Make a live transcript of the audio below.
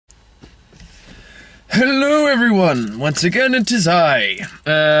Hello everyone, once again it is I.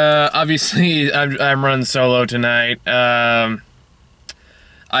 Obviously I'm running solo tonight. I've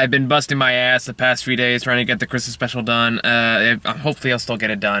been busting my ass the past few days trying to get the Christmas special done. Hopefully I'll still get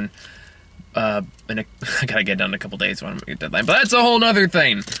it done. I gotta get it done in a couple days when I'm gonna get deadline, but that's a whole nother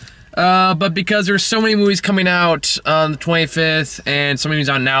thing. But because there's so many movies coming out on the 25th, and so many movies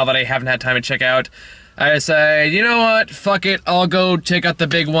on now that I haven't had time to check out, I decided, you know what, fuck it, I'll go check out the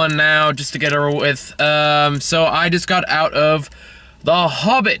big one now, just to get it over with. So I just got out of The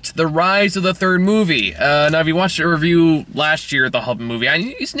Hobbit, The Rise of the Third Movie. Now if you watched a review last year of the Hobbit movie,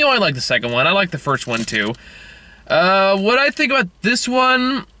 you know I like the second one, I like the first one too. What I think about this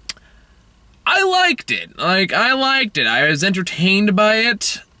one, I liked it. I liked it. I was entertained by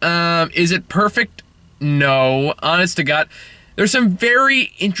it. Is it perfect? No. Honest to God, there's some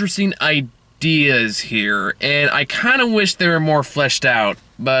very interesting ideas here, and I kind of wish they were more fleshed out,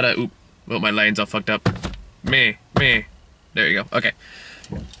 but, oh, my lane's all fucked up. Me. There you go, okay.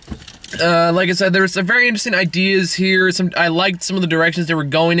 Like I said, there's some very interesting ideas here. I liked some of the directions they were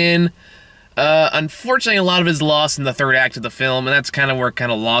going in. Unfortunately, a lot of it is lost in the third act of the film, and that's kind of where it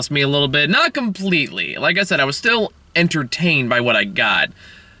kind of lost me a little bit. Not completely. Like I said, I was still entertained by what I got.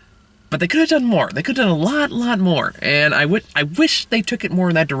 But they could have done more. They could have done a lot more. And I wish they took it more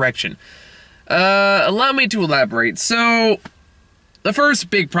in that direction. Allow me to elaborate. So, the first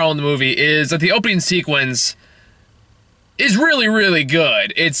big problem in the movie is that the opening sequence is really, really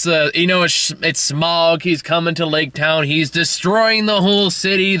good. It's, it's Smaug, he's coming to Lake Town, he's destroying the whole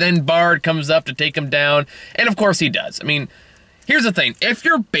city, then Bard comes up to take him down, and of course he does. I mean, here's the thing, if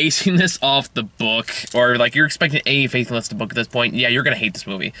you're basing this off the book, or, like, you're expecting any faithfulness to the book at this point, yeah, you're gonna hate this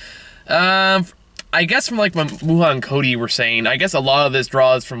movie. I guess from, like, what Muha and Cody were saying, I guess a lot of this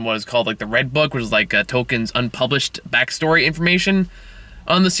draws from what is called, like, the Red Book, which is, like, Tolkien's unpublished backstory information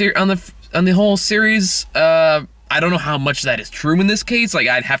on the whole series. I don't know how much of that is true in this case. Like,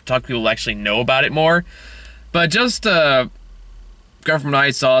 I'd have to talk to people who actually know about it more. But just, from what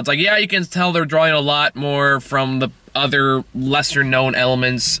I saw, it's like, yeah, you can tell they're drawing a lot more from the other lesser-known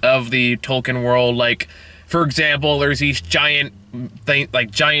elements of the Tolkien world. Like, for example, there's these giant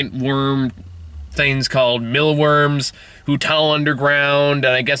worm things called millworms who tunnel underground,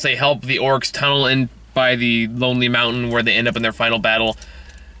 and I guess they help the orcs tunnel in by the Lonely Mountain where they end up in their final battle,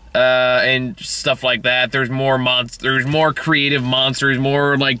 and stuff like that. There's more more creative monsters,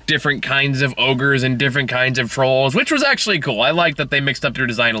 more like different kinds of ogres and different kinds of trolls, which was actually cool. I like that they mixed up their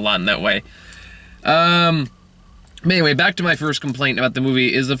design a lot in that way. But anyway, back to my first complaint about the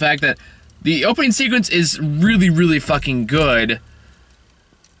movie is the fact that the opening sequence is really, really fucking good,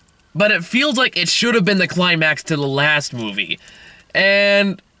 but it feels like it should have been the climax to the last movie.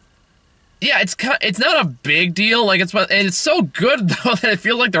 And yeah, it's not a big deal, like and it's so good though that it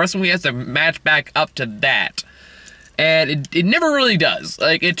feels like the rest of the movie has to match back up to that. And it never really does.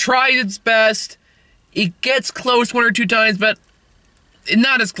 Like, it tries its best, it gets close one or two times, but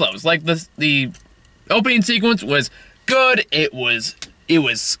not as close. Like, the opening sequence was good, it was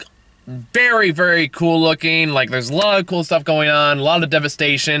very, very cool looking. Like, there's a lot of cool stuff going on, a lot of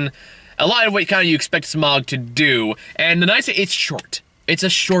devastation, a lot of what kind of you expect Smaug to do. And the nice thing, it's short. It's a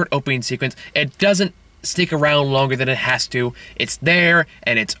short opening sequence. It doesn't stick around longer than it has to. It's there,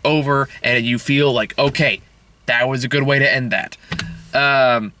 and it's over, and you feel like, okay, that was a good way to end that.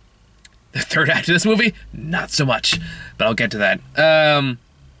 The third act of this movie, not so much, but I'll get to that.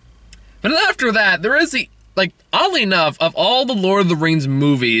 But after that, there is oddly enough, of all the Lord of the Rings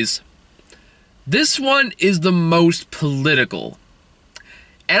movies, this one is the most political.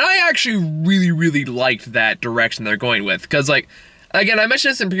 And I actually really, really liked that direction they're going with. Because, like, again, I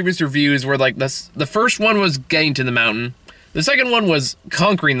mentioned this in previous reviews where, like, the first one was getting to the mountain, the second one was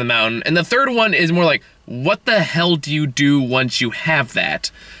conquering the mountain, and the third one is more like, what the hell do you do once you have that?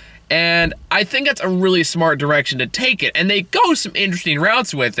 And I think that's a really smart direction to take it, and they go some interesting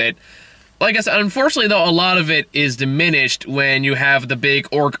routes with it. Like I said, unfortunately, though, a lot of it is diminished when you have the big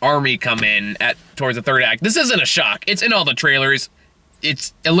orc army come in towards the third act. This isn't a shock. It's in all the trailers.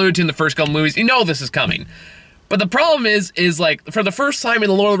 It's alluded to in the first couple movies. You know this is coming. But the problem is like, for the first time in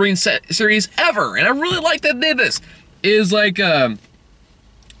the Lord of the Rings series ever, and I really like that they did this, is like, the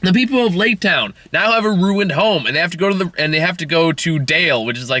people of Lake Town now have a ruined home, and they have to go to Dale,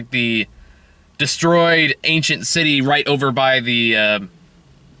 which is like the destroyed ancient city right over by the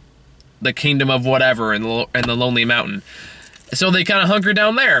kingdom of whatever in the Lonely Mountain. So they kind of hunker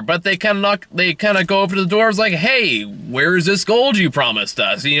down there, but they kind of go over to the doors like, hey, where's this gold you promised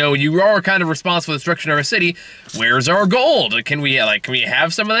us? You know, you are kind of responsible for the destruction of our city. Where's our gold? Can we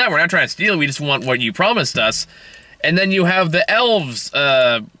have some of that? We're not trying to steal, we just want what you promised us. And then you have the elves,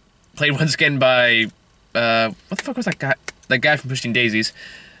 played once again by what the fuck was that guy? That guy from Pushing Daisies.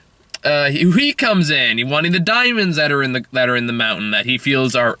 He comes in, he wanting the diamonds that are in the mountain that he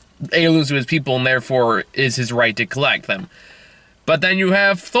feels are heirlooms to his people, and therefore is his right to collect them. But then you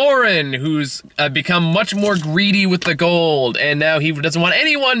have Thorin, who's become much more greedy with the gold, and now he doesn't want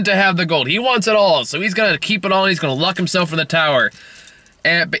anyone to have the gold. He wants it all, so he's gonna keep it all, and he's gonna lock himself in the tower,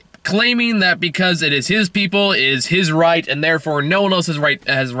 and claiming that because it is his people, it is his right, and therefore no one else has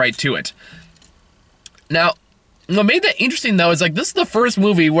right to it. Now, what made that interesting, though, is, like, this is the first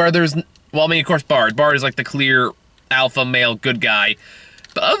movie where there's, well, I mean, of course, Bard. Bard is, like, the clear alpha male good guy.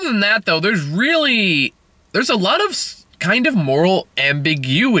 But other than that, though, there's a lot of kind of moral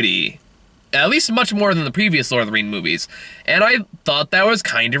ambiguity. At least much more than the previous Lord of the Rings movies. And I thought that was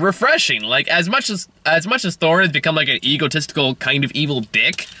kind of refreshing. Like, as much as Thorin has become, like, an egotistical kind of evil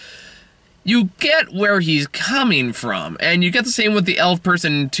dick, you get where he's coming from. And you get the same with the elf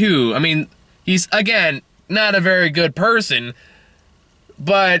person, too. I mean, he's, again, not a very good person,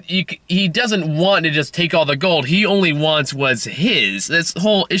 but he doesn't want to just take all the gold. He only wants what's his. This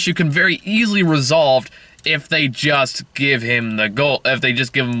whole issue can very easily resolved if they just give him the gold, if they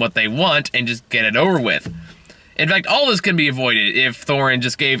just give him what they want and just get it over with. In fact, all this can be avoided if Thorin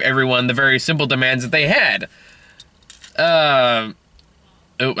just gave everyone the very simple demands that they had. Oh,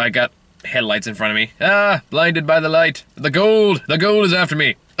 I got headlights in front of me. Blinded by the light. The gold is after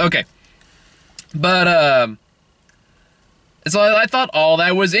me. Okay. But, so I thought all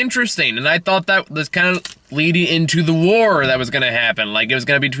that was interesting, and I thought that was kind of leading into the war that was going to happen. Like, it was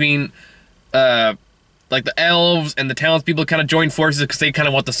going to be between, like, the elves and the townspeople kind of join forces because they kind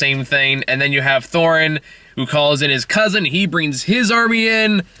of want the same thing, and then you have Thorin, who calls in his cousin, he brings his army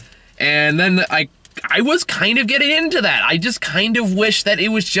in, and then I was kind of getting into that. I just kind of wish that it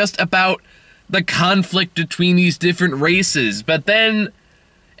was just about the conflict between these different races, but then...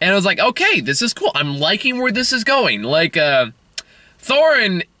 And I was like, okay, this is cool. I'm liking where this is going. Like,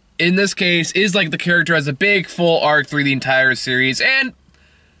 Thorin, in this case, is like the character has a big, full arc through the entire series. And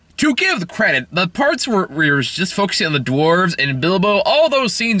to give the credit, the parts where he was just focusing on the dwarves and Bilbo, all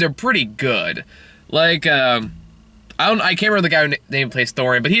those scenes are pretty good. Like, I can't remember the guy who named plays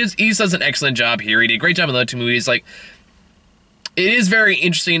Thorin, but he does an excellent job here. He did a great job in the other two movies. Like, it is very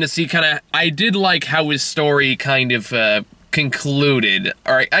interesting to see kind of, I did like how his story kind of, concluded.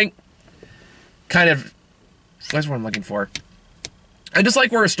 Alright, I kind of... That's what I'm looking for. I just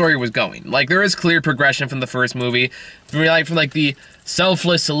like where a story was going. Like, there is clear progression from the first movie. From the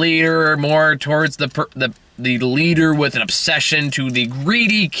selfless leader, more towards the leader with an obsession, to the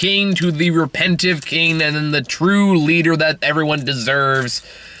greedy king, to the repentive king, and then the true leader that everyone deserves.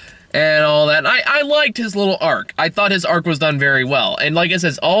 And all that. And I liked his little arc. I thought his arc was done very well. And like I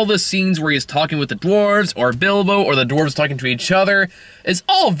said, all the scenes where he's talking with the dwarves, or Bilbo, or the dwarves talking to each other, is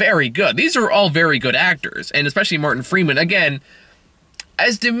all very good. These are all very good actors. And especially Martin Freeman. Again,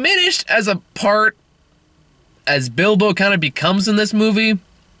 as diminished as a part as Bilbo kind of becomes in this movie,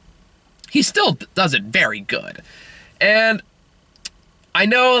 he still does it very good. And I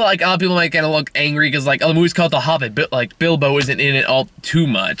know, like, a lot of people might get a little angry because, like, oh, the movie's called The Hobbit, but, like, Bilbo isn't in it all too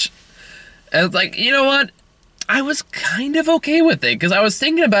much. And it's like, you know what? I was kind of okay with it, because I was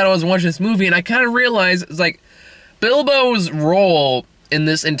thinking about it when I was watching this movie, and I kind of realized, it's like, Bilbo's role in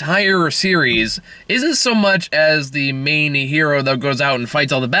this entire series isn't so much as the main hero that goes out and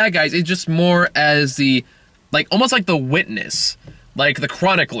fights all the bad guys, it's just more as the, like, almost like the witness, like the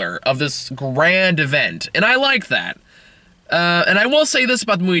chronicler of this grand event, and I like that. And I will say this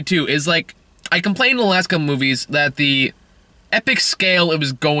about the movie, too, is, like, I complained in the last couple movies that the epic scale it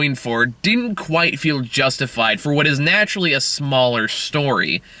was going for didn't quite feel justified for what is naturally a smaller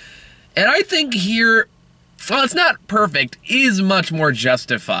story. And I think here, well, it's not perfect, is much more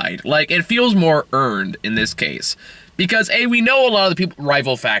justified. Like, it feels more earned in this case. Because, A, we know a lot of the people,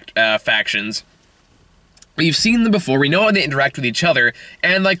 rival factions. We've seen them before, we know how they interact with each other,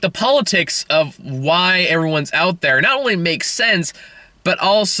 and, like, the politics of why everyone's out there not only makes sense, but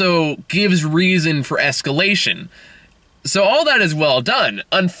also gives reason for escalation. So all that is well done.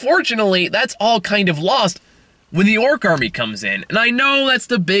 Unfortunately, that's all kind of lost when the orc army comes in. And I know that's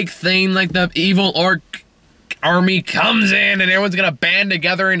the big thing, like, the evil orc army comes in, and everyone's gonna band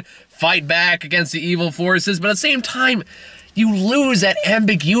together and fight back against the evil forces, but at the same time, you lose that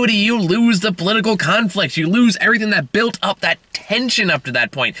ambiguity, you lose the political conflicts, you lose everything that built up that tension up to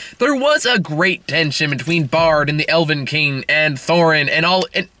that point. There was a great tension between Bard and the Elven King and Thorin and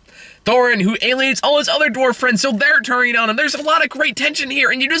Thorin, who alienates all his other dwarf friends, so they're turning on him. There's a lot of great tension here,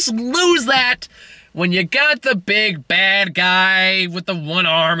 and you just lose that when you got the big bad guy with the one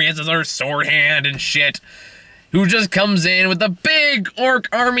arm, he has his other sword hand and shit. who just comes in with a big orc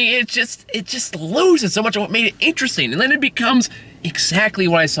army. It just loses so much of what made it interesting. And then it becomes exactly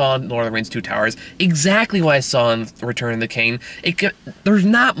what I saw in Lord of the Rings Two Towers, exactly what I saw in Return of the King. There's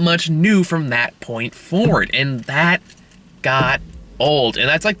not much new from that point forward, and that got old. And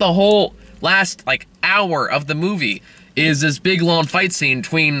that's like the whole last like hour of the movie is this big long fight scene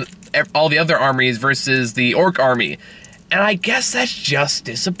between all the other armies versus the orc army. And I guess that's just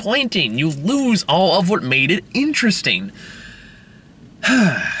disappointing. You lose all of what made it interesting.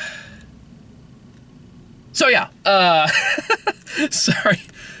 So yeah, sorry.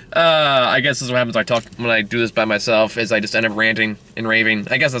 I guess this is what happens when I do this by myself, is I just end up ranting and raving.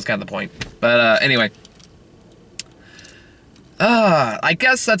 I guess that's kind of the point. But anyway. I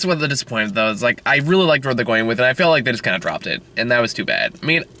guess that's what the disappointed though. Is like, I really liked where they're going with it. I felt like they just kind of dropped it, and that was too bad. I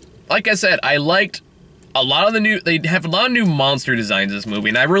mean, like I said, I liked a lot of they have a lot of new monster designs in this movie,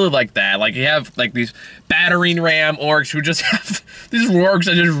 and I really like that. Like, you have, like, these battering ram orcs who just have these orcs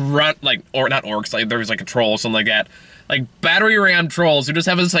that just run, like, or not orcs, like, there's, like, a troll or something like that. Like, battering ram trolls who just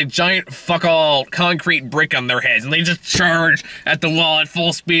have this, like, giant fuck-all concrete brick on their heads, and they just charge at the wall at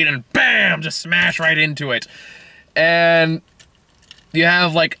full speed, and BAM! Just smash right into it. And you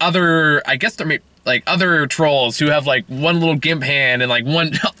have, like, other, I guess they're like other trolls who have like one little gimp hand and like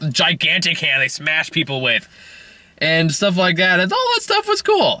one gigantic hand they smash people with and stuff like that, and all that stuff was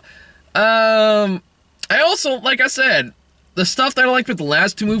cool. I also, like I said, the stuff that I liked with the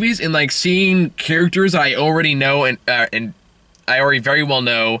last two movies, and like seeing characters that I already know and I already very well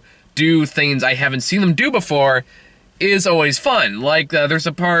know do things I haven't seen them do before, is always fun. Like there's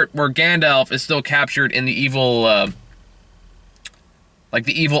a part where Gandalf is still captured in the evil like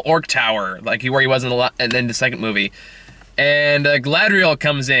the evil orc tower, like where he was in the second movie. And Galadriel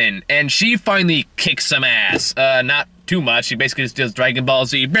comes in, and she finally kicks some ass. Not too much. She basically just does Dragon Ball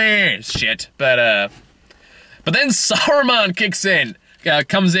Z shit. But then Saruman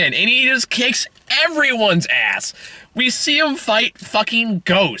comes in, and he just kicks everyone's ass. We see him fight fucking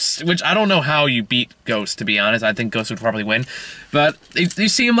Ghost, which I don't know how you beat Ghost, to be honest. I think Ghost would probably win. But you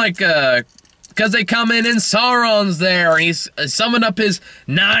see him like, because they come in and Sauron's there, and he's summoned up his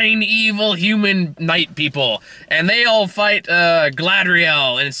 9 evil human knight people, and they all fight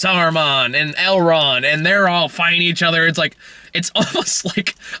Galadriel and Saruman and Elrond, and they're all fighting each other. It's like, it's almost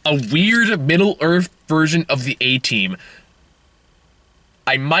like a weird Middle-earth version of the A-Team.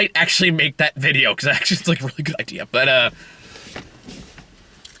 I might actually make that video, because actually it's like a really good idea,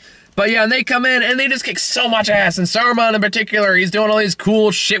 But yeah, and they come in, and they just kick so much ass, and Saruman in particular, he's doing all these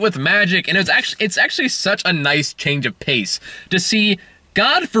cool shit with magic, and it's actually such a nice change of pace to see,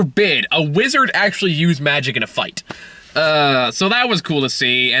 God forbid, a wizard actually use magic in a fight. So that was cool to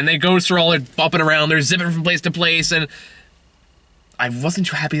see, and they go through all like bumping around, they're zipping from place to place, and I wasn't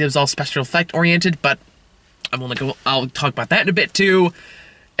too happy that it was all special effect oriented, but I'll talk about that in a bit too.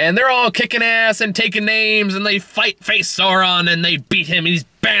 And they're all kicking ass and taking names, and they face Sauron, and they beat him, and he's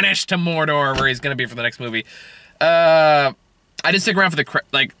banished to Mordor, where he's gonna be for the next movie. I didn't stick around for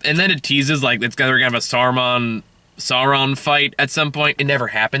the and then it teases like it's gonna have a Sauron fight at some point. It never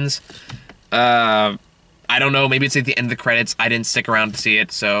happens. I don't know. Maybe it's at the end of the credits. I didn't stick around to see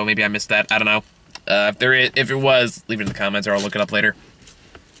it, so maybe I missed that. I don't know. If it was, leave it in the comments, or I'll look it up later.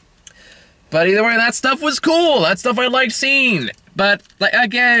 But either way, that stuff was cool. That stuff I liked seeing. But like,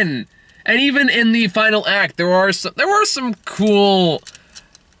 again, and even in the final act, there were some cool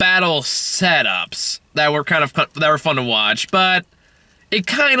battle setups that were fun to watch. But it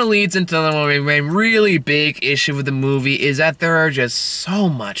kind of leads into my really big issue with the movie, is that there are just so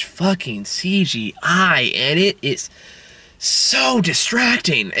much fucking CGI, and it is so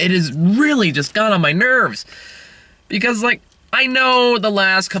distracting. It has really just got on my nerves, because like, I know the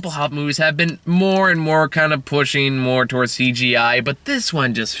last couple Hobbit movies have been more and more kind of pushing more towards CGI, but this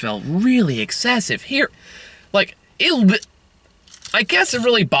one just felt really excessive. Here, like, I guess it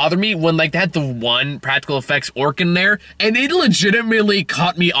really bothered me when, like, they had the one practical effects orc in there, and it legitimately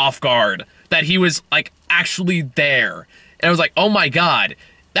caught me off guard that he was, like, actually there. And I was like, oh my god,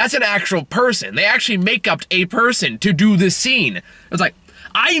 that's an actual person. They actually make up a person to do this scene. I was like,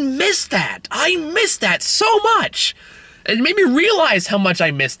 I missed that. I missed that so much. It made me realize how much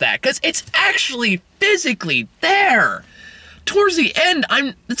I missed that, because it's actually physically there. Towards the end,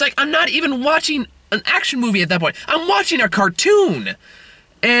 it's like I'm not even watching an action movie at that point. I'm watching a cartoon.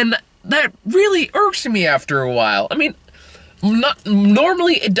 And that really irks me after a while. I mean,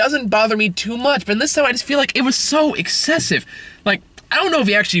 normally it doesn't bother me too much, but this time I just feel like it was so excessive. Like, I don't know if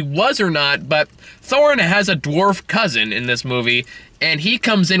he actually was or not, but Thorin has a dwarf cousin in this movie, and he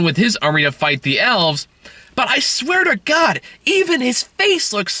comes in with his army to fight the elves. But I swear to God, even his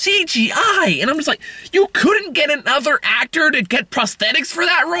face looks CGI. And I'm just like, you couldn't get another actor to get prosthetics for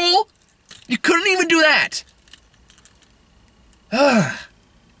that role? You couldn't even do that.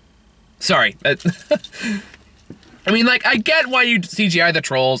 Sorry. I mean, like, I get why you CGI the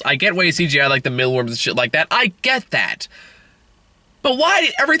trolls. I get why you CGI, like, the mealworms and shit like that. I get that. But why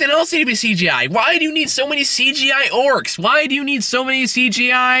did everything else need to be CGI? Why do you need so many CGI orcs? Why do you need so many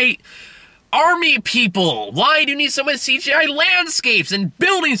CGI army people? Why do you need so many CGI landscapes and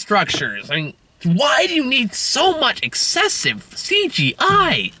building structures? I mean, why do you need so much excessive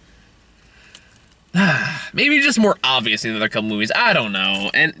CGI? Maybe just more obvious in the other couple movies. I don't know.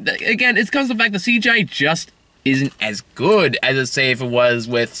 And again, it's because of the fact that CGI just isn't as good as, say, if it was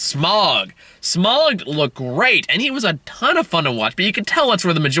with Smaug. Smaug looked great, and he was a ton of fun to watch, but you could tell that's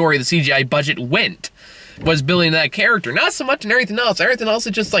where the majority of the CGI budget went, was building that character. Not so much in everything else. Everything else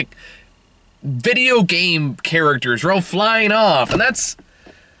is just, like, video game characters are all flying off, and that's...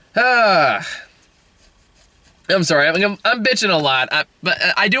 I'm sorry, I'm bitching a lot, but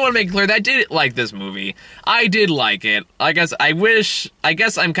I do want to make clear that I did like this movie. I did like it. I guess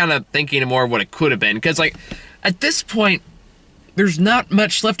I'm kind of thinking more of what it could have been, because, like, at this point, there's not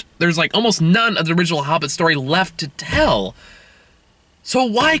much left. There's, like, almost none of the original Hobbit story left to tell. So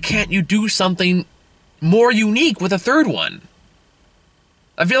why can't you do something more unique with a third one?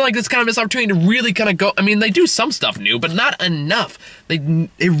 I feel like this kind of missed opportunity to really kind of go... I mean, they do some stuff new, but not enough. They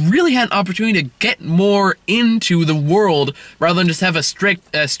really had an opportunity to get more into the world rather than just have a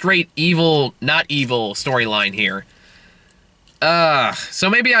straight evil, not evil storyline here. So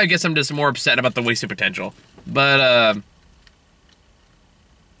maybe I guess I'm just more upset about the wasted potential. But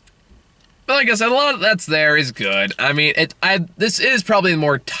like I said, a lot of that's there is good. I mean, this is probably the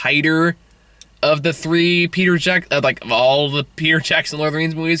more tighter of the three of all the Peter Jackson Lord of the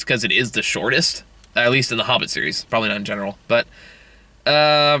Rings movies, because it is the shortest, at least in the Hobbit series, probably not in general. But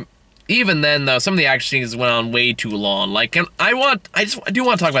even then, though, some of the action scenes went on way too long. Like, I do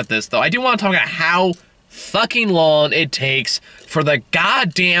want to talk about this, though. I do want to talk about how fucking long it takes for the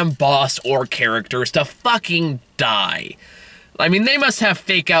goddamn boss or characters to fucking die. I mean, they must have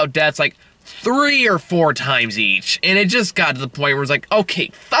fake out deaths like 3 or 4 times each, and it just got to the point where it's like, okay,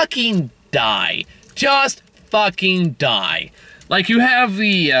 fucking die. Just fucking die. Like, you have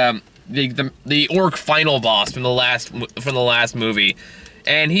the orc final boss from the last movie,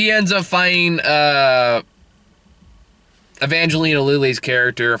 and he ends up fighting Evangelina Lilly's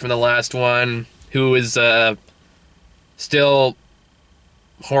character from the last one, who is still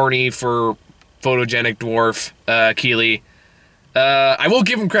horny for photogenic dwarf Keeley. I will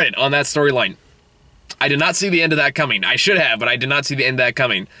give him credit on that storyline. I did not see the end of that coming. I should have, but I did not see the end of that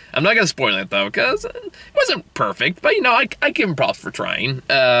coming. I'm not going to spoil it, though, because it wasn't perfect. But, you know, I give him props for trying.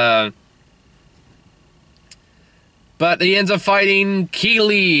 But he ends up fighting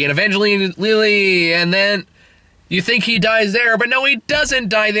Keeley and Evangeline Lilly, and then you think he dies there, but no, he doesn't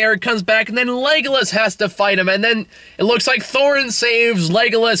die there. It comes back, and then Legolas has to fight him, and then it looks like Thorin saves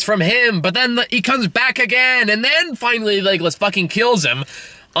Legolas from him, but then he comes back again, and then finally Legolas fucking kills him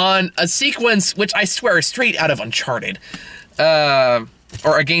on a sequence which I swear is straight out of Uncharted.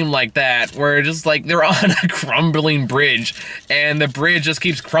 Or a game like that, where just like they're on a crumbling bridge, and the bridge just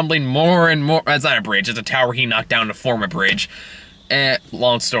keeps crumbling more and more. It's not a bridge, it's a tower he knocked down to form a bridge.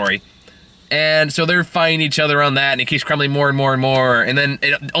 Long story. And so they're fighting each other on that, and it keeps crumbling more and more and more, and then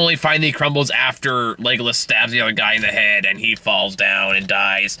it only finally crumbles after Legolas stabs the other guy in the head, and he falls down and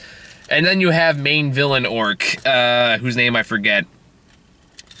dies. And then you have main villain orc, whose name I forget.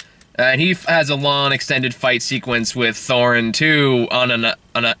 And he has a long, extended fight sequence with Thorin, too, on a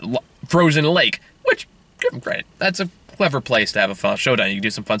frozen lake. Which, give him credit. That's a clever place to have a fun showdown. You can do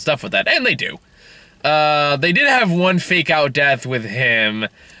some fun stuff with that. And they do. They did have one fake-out death with him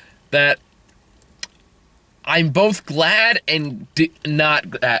that I'm both glad and not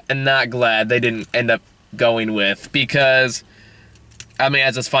glad they didn't end up going with. Because, I mean,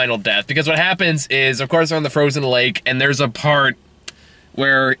 as his final death. Because what happens is, of course, they're on the frozen lake, and there's a part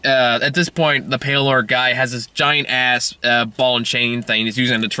where, at this point, the Pale Orc guy has this giant-ass ball and chain thing he's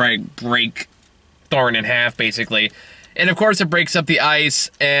using to try to break Thorin in half, basically. And, of course, it breaks up the ice,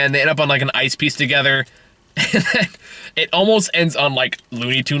 and they end up on, like, an ice piece together. And then it almost ends on, like,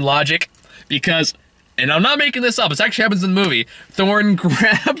 Looney Tune logic. Because, and I'm not making this up, this actually happens in the movie, Thorin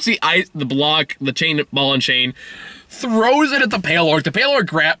grabs the block, the chain, ball and chain, throws it at the Pale Orc. The Pale Orc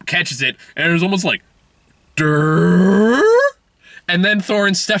catches it, and it's almost like, durr. And then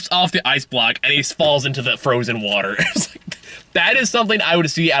Thorin steps off the ice block, and he falls into the frozen water. It's like, that is something I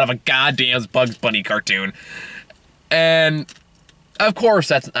would see out of a goddamn Bugs Bunny cartoon. And of course,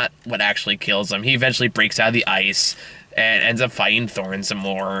 that's not what actually kills him. He eventually breaks out of the ice and ends up fighting Thorin some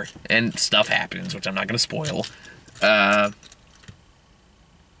more, and stuff happens, which I'm not going to spoil. But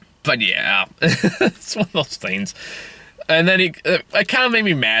yeah, it's one of those things. And then it kind of made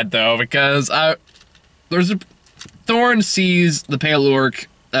me mad, though, because Thorin sees the Pale Orc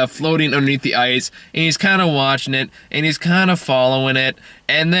floating underneath the ice, and he's kind of watching it, and he's kind of following it,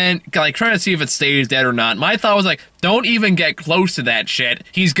 and then like trying to see if it stays dead or not. My thought was like, don't even get close to that shit.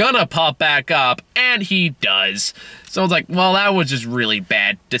 He's gonna pop back up, and he does. So I was like, well, that was just really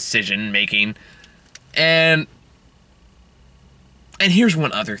bad decision making. And here's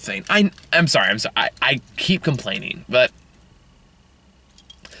one other thing. I'm sorry. I keep complaining, but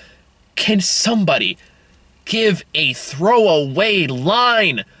can somebody give a throwaway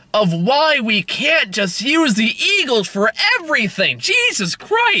line of why we can't just use the eagles for everything? Jesus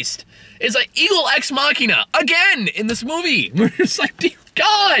Christ! It's like Eagle Ex Machina again in this movie. We're just like, dear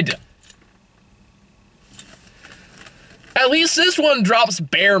God! At least this one drops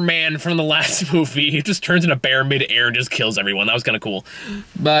Bear Man from the last movie. He just turns into bear mid-air and just kills everyone. That was kind of cool.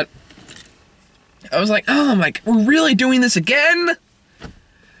 But I was like, oh my, we're really doing this again?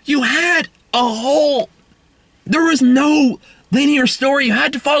 You had a whole... There was no linear story you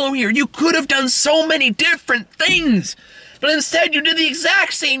had to follow here. You could have done so many different things. But instead, you did the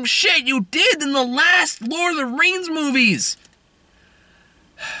exact same shit you did in the last Lord of the Rings movies.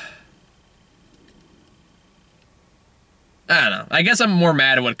 I don't know. I guess I'm more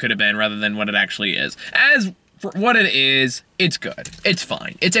mad at what could have been rather than what it actually is. As for what it is, it's good. It's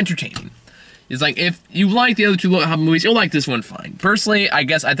fine. It's entertaining. It's like, if you like the other two Hobbit movies, you'll like this one fine. Personally, I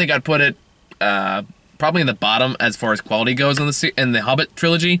think I'd put it probably in the bottom as far as quality goes in the Hobbit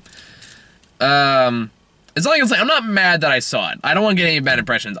trilogy. It's all I can say. I'm not mad that I saw it. I don't want to get any bad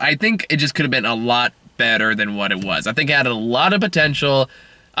impressions. I think it just could have been a lot better than what it was. I think it had a lot of potential.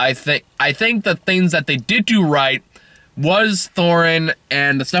 I think the things that they did do right was Thorin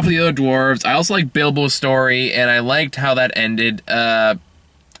and the stuff with the other dwarves. I also like Bilbo's story, and I liked how that ended.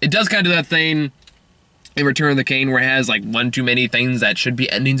 It does kind of do that thing in Return of the King where it has like one too many things that should be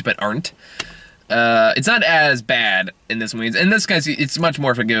endings but aren't. It's not as bad in this movie. In this case, it's much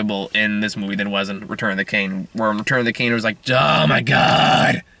more forgivable in this movie than it was in Return of the King, where in Return of the King it was like, oh my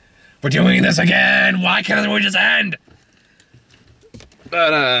god, we're doing this again. Why can't the movie just end?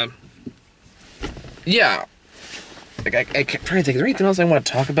 But yeah. Like, I kept trying to think, is there anything else I want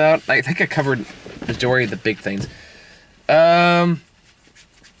to talk about? I think I covered the majority of the big things. Sorry,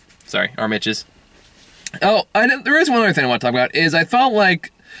 arm itches. Oh, there is one other thing I want to talk about, is I felt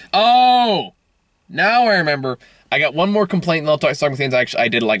like, oh, now I remember. I got one more complaint, and I'll talk some things I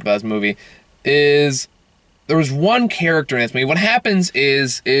did like about this movie, is there was one character in this movie. What happens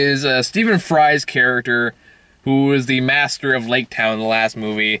is Stephen Fry's character, who is the master of Lake Town in the last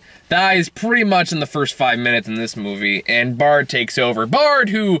movie, dies pretty much in the first 5 minutes in this movie, and Bard takes over. Bard,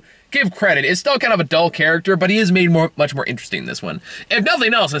 who, give credit, is still kind of a dull character, but he is made much more interesting in this one. If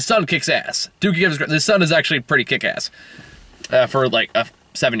nothing else, his son kicks ass. Duke gives credit. His son is actually pretty kick-ass for, like, a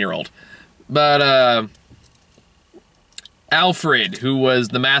 7-year-old. But, Alfred, who was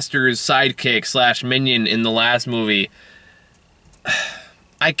the master's sidekick / minion in the last movie,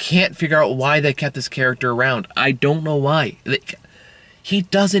 I can't figure out why they kept this character around. I don't know why. He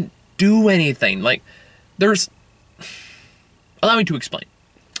doesn't do anything. Like, allow me to explain.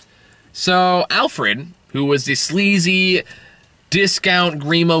 So, Alfred, who was the sleazy discount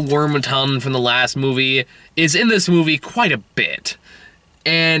Grima Wormtongue from the last movie, is in this movie quite a bit.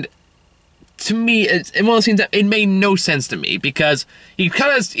 And to me, it's one of those things that it made no sense to me, because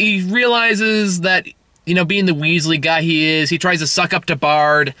he realizes that, you know, being the Weasley guy he is, he tries to suck up to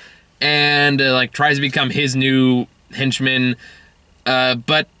Bard and, like, tries to become his new henchman.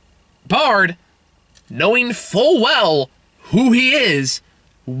 But Bard, knowing full well who he is,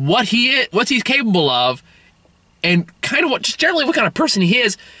 what he's capable of, and kind of just generally what kind of person he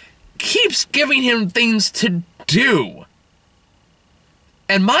is, keeps giving him things to do.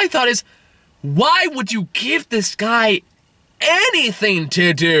 And my thought is, why would you give this guy anything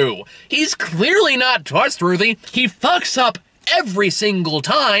to do? He's clearly not trustworthy. He fucks up every single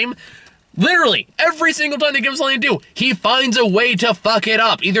time. Literally, every single time they give him something to do, he finds a way to fuck it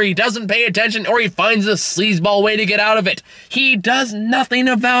up. Either he doesn't pay attention or he finds a sleazeball way to get out of it. He does nothing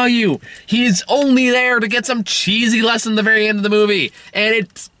of value. He's only there to get some cheesy lesson at the very end of the movie. And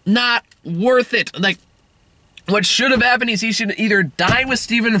it's not worth it. Like, what should have happened is he should either die with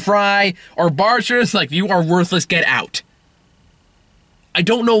Stephen Fry, or Bard should have, like, you are worthless, get out. I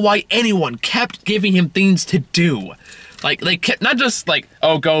don't know why anyone kept giving him things to do. Like, they kept, not just like,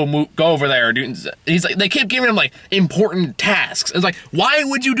 oh, go over there, dude. He's like, they kept giving him, like, important tasks. It's like, why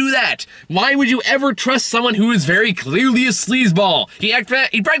would you do that? Why would you ever trust someone who is very clearly a sleazeball? He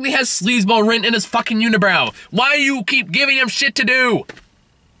practically has sleazeball written in his fucking unibrow. Why do you keep giving him shit to do?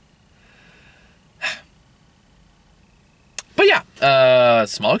 But yeah,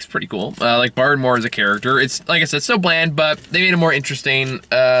 Smollok's pretty cool. Like, Bard Moore as a character. It's, like I said, so bland, but they made it more interesting.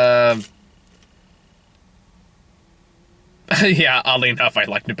 Yeah, oddly enough, I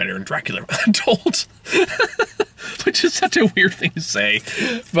liked it better in Dracula Untold. Which is such a weird thing to say.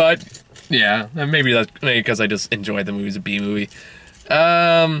 But, yeah, maybe that's because I just enjoy the movie as a B-movie.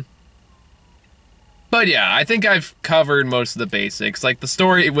 But yeah, I think I've covered most of the basics. Like, the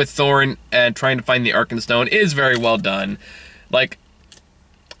story with Thorn and trying to find the Arkenstone is very well done. Like,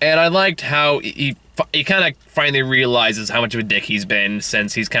 and I liked how he kind of finally realizes how much of a dick he's been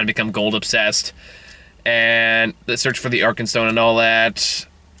since he's kind of become gold obsessed. And the search for the Arkenstone and all that.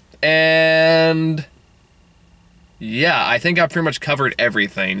 And yeah, I think I've pretty much covered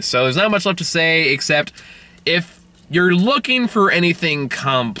everything. So there's not much left to say, except if you're looking for anything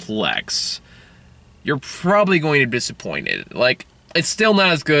complex, you're probably going to be disappointed. Like, it's still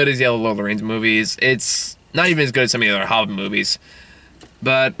not as good as the other Lord of the Rings movies. It's not even as good as some of the other Hobbit movies.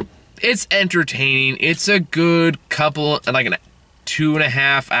 But it's entertaining. It's a good couple, like a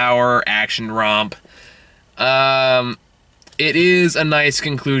 2.5 hour action romp. It is a nice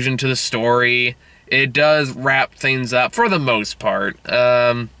conclusion to the story. It does wrap things up for the most part.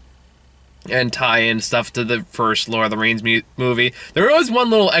 And tie in stuff to the first Lord of the Rings movie. There was one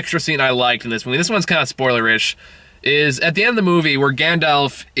little extra scene I liked in this movie. This one's kind of spoilerish. Is at the end of the movie where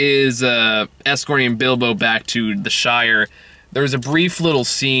Gandalf is escorting Bilbo back to the Shire. There's a brief little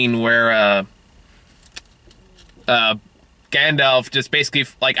scene where Gandalf just basically,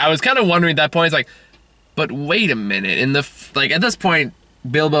 like, I was kind of wondering at that point, it's like, but wait a minute, like, at this point,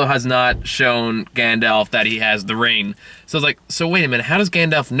 Bilbo has not shown Gandalf that he has the ring. So I was like, so wait a minute, how does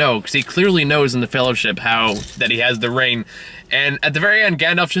Gandalf know? Because he clearly knows in the Fellowship that he has the ring. And at the very end,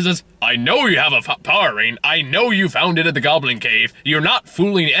 Gandalf just says, I know you have a power ring. I know you found it at the Goblin Cave. You're not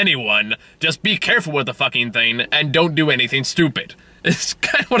fooling anyone. Just be careful with the fucking thing and don't do anything stupid. It's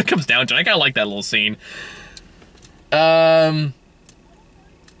kind of what it comes down to. I kind of like that little scene.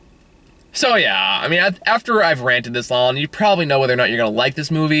 So yeah, I mean, after I've ranted this long, you probably know whether or not you're going to like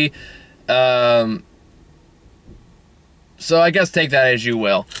this movie. So I guess take that as you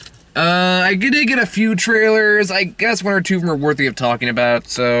will. I did get a few trailers. I guess one or two of them are worthy of talking about,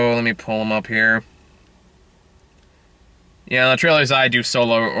 so let me pull them up here. Yeah, the trailers I do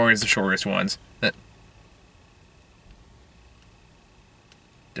solo are always the shortest ones.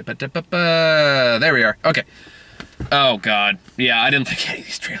 There we are. Okay. Oh, God. Yeah, I didn't like any of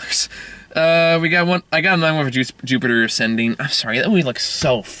these trailers. We got one. I got another one for Jupiter Ascending. I'm sorry, that movie looks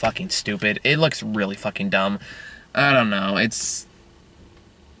so fucking stupid. It looks really fucking dumb. I don't know. It's.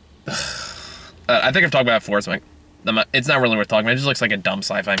 I think I've talked about it before, so it's not really worth talking about. It just looks like a dumb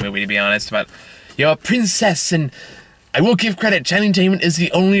sci-fi movie, to be honest. But you're a princess, and I will give credit. Channing Tatum is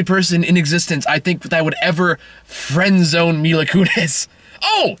the only person in existence I think that would ever friend zone Mila Kunis.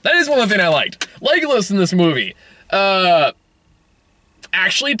 Oh, that is one of the things I liked. Legolas in this movie.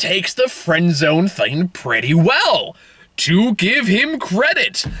 Actually takes the friend zone thing pretty well, to give him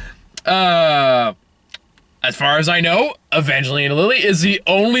credit. As far as I know, Evangeline Lilly is the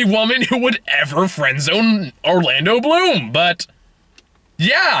only woman who would ever friend zone Orlando Bloom, but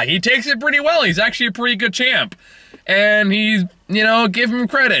yeah, he takes it pretty well. He's actually a pretty good champ. And he's, you know, give him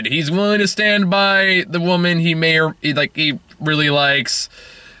credit. He's willing to stand by the woman he really likes,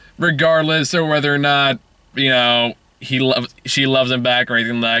 regardless of whether or not, you know, she loves him back or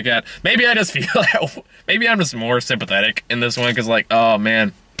anything like that. Maybe I just feel maybe I'm just more sympathetic in this one because, like, oh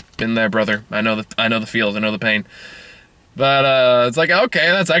man, been there, brother. I know the feels, I know the pain. But it's like, okay,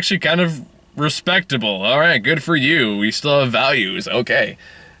 that's actually kind of respectable. All right, good for you. We still have values. Okay.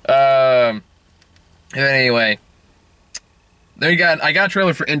 Anyway, I got a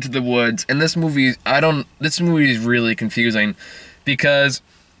trailer for Into the Woods, and this movie is really confusing because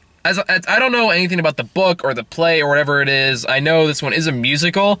I don't know anything about the book or the play or whatever it is. I know this one is a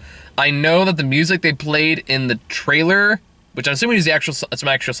musical. I know that the music they played in the trailer, which I'm assuming is some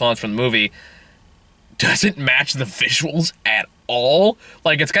actual songs from the movie, doesn't match the visuals at all.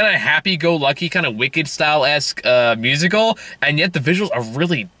 Like, it's kind of happy-go-lucky, kind of Wicked-style-esque musical, and yet the visuals are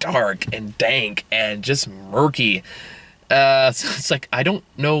really dark and dank and just murky. So it's like, I don't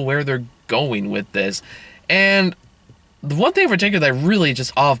know where they're going with this. And the one thing in particular that really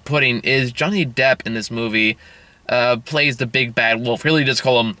just off-putting is Johnny Depp in this movie plays the big bad wolf. Really just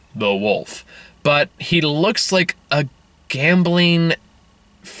call him the wolf. But he looks like a gambling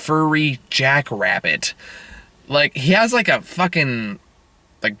furry jackrabbit. Like, he has like a fucking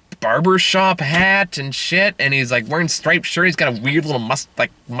like barbershop hat and shit, and he's like wearing striped shirt. He's got a weird little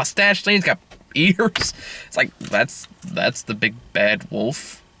mustache thing. He's got ears. It's like, that's the big bad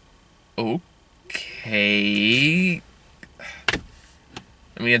wolf. Okay.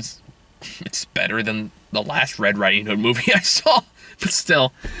 I mean, it's better than the last Red Riding Hood movie I saw, but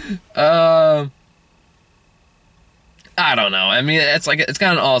still, I don't know. I mean, it's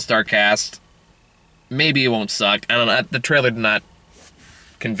got an all-star cast. Maybe it won't suck. I don't know. The trailer did not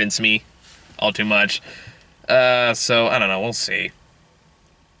convince me all too much. So I don't know. We'll see.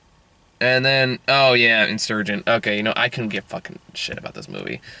 And then, oh yeah, Insurgent. Okay, you know, I couldn't give fucking shit about this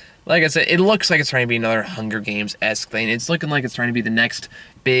movie. Like I said, it looks like it's trying to be another Hunger Games-esque thing. It's looking like it's trying to be the next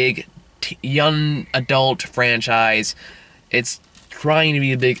big young adult franchise. It's trying to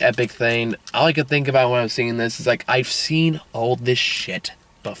be a big epic thing. All I could think about when I was seeing this is like, I've seen all this shit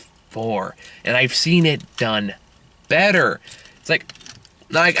before, and I've seen it done better. It's like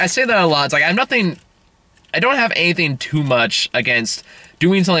I say that a lot. It's like I don't have anything too much against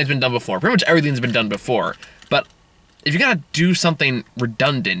doing something that's been done before. Pretty much everything's been done before. But if you gotta do something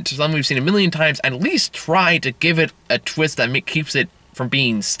redundant, something we've seen a million times, at least try to give it a twist that keeps it from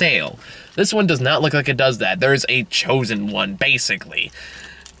being stale. This one does not look like it does that. There's a chosen one, basically.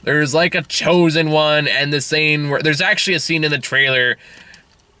 There's like a chosen one, and the scene where there's actually a scene in the trailer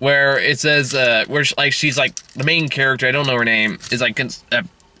where it says where she's like the main character, I don't know her name, is like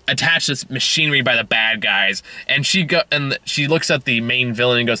attached to this machinery by the bad guys, and she looks at the main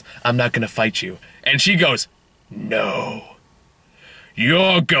villain and goes, "I'm not gonna fight you," and she goes, "No,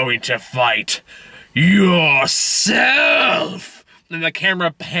 you're going to fight yourself." And the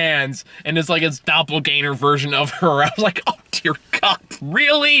camera pans, and it's like its doppelganger version of her. I was like, oh dear God,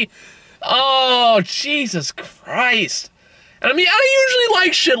 really? Oh, Jesus Christ. And I mean, I usually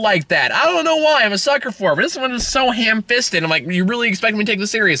like shit like that. I don't know why, I'm a sucker for it, but this one is so ham-fisted. I'm like, you really expect me to take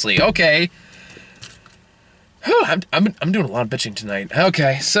this seriously? Okay. Whew, I'm doing a lot of bitching tonight.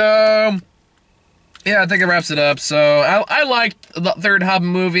 Okay, so yeah, I think it wraps it up. So I liked the third Hobbit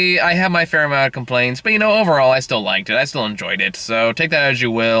movie. I have my fair amount of complaints, but you know, overall, I still liked it. I still enjoyed it. So take that as you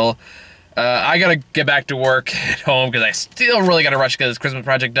will. I gotta get back to work at home because I still really gotta rush to get this Christmas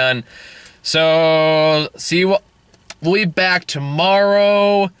project done. So we'll be back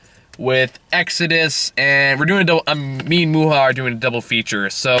tomorrow with Exodus, and we're doing me and Muha are doing a double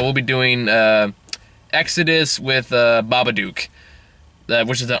feature. So we'll be doing Exodus with Babadook,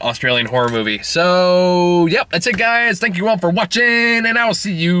 which is an Australian horror movie. So, yep, that's it, guys. Thank you all for watching, and I will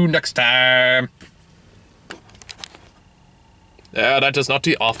see you next time. Yeah, that is not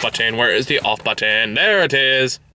the off button. Where is the off button? There it is.